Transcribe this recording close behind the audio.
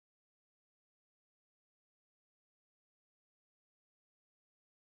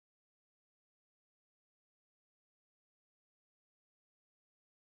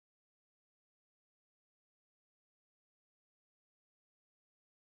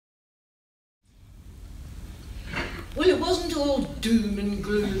Well, it wasn't all doom and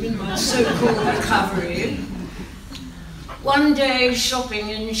gloom in my so-called recovery. One day, shopping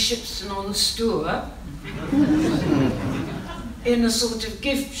in Shipston-on-Stour, in a sort of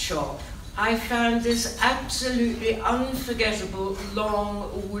gift shop, I found this absolutely unforgettable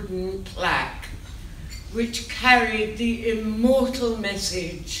long wooden plaque which carried the immortal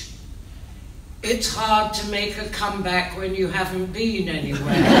message, "It's hard to make a comeback when you haven't been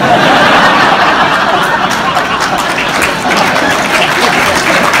anywhere."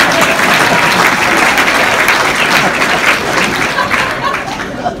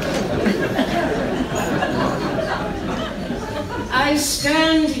 I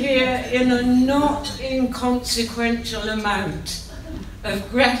stand here in a not inconsequential amount of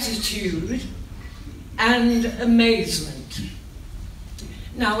gratitude and amazement.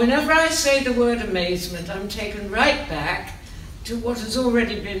 Now, whenever I say the word amazement, I'm taken right back to what has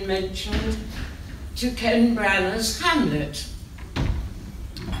already been mentioned, to Ken Branagh's Hamlet.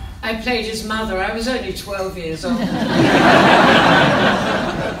 I played his mother. I was only 12 years old.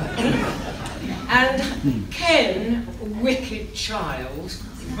 And Ken, a wicked child,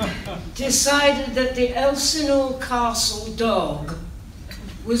 decided that the Elsinore Castle dog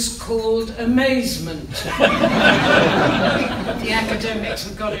was called Amazement. The academics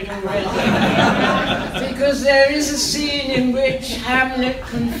have got it already. Because there is a scene in which Hamlet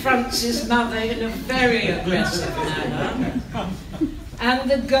confronts his mother in a very aggressive manner, and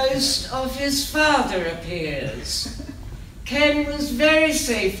the ghost of his father appears. Ken was very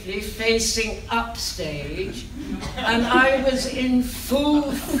safely facing upstage, and I was in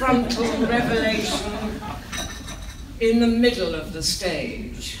full frontal revelation in the middle of the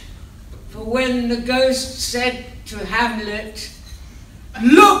stage. For when the ghost said to Hamlet,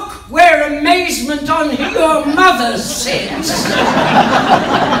 "Look where amazement on your mother sits,"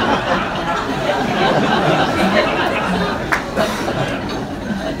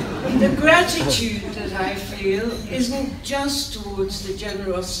 the gratitude that I feel isn't just towards the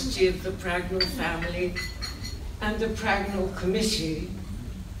generosity of the Pragnell family and the Pragnell Committee,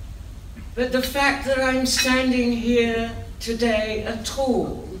 but the fact that I'm standing here today at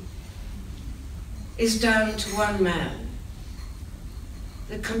all is down to one man.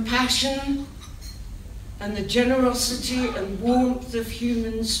 The compassion and the generosity and warmth of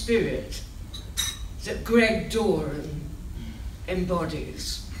human spirit that Greg Doran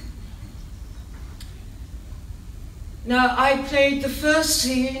embodies. Now, I played the first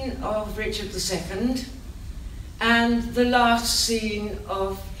scene of Richard II and the last scene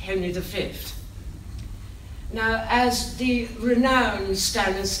of Henry V. Now, as the renowned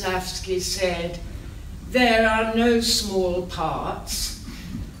Stanislavski said, there are no small parts,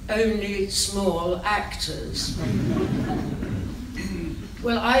 only small actors.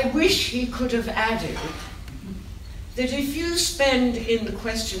 Well, I wish he could have added that if you spend in the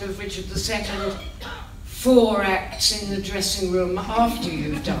question of Richard II 4 acts in the dressing room after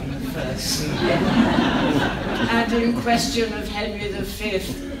you've done the first scene, and in question of Henry V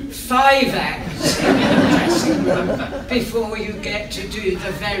 5 acts in the dressing room before you get to do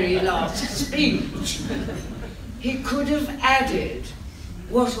the very last speech, he could have added,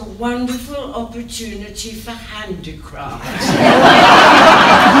 "What a wonderful opportunity for handicraft."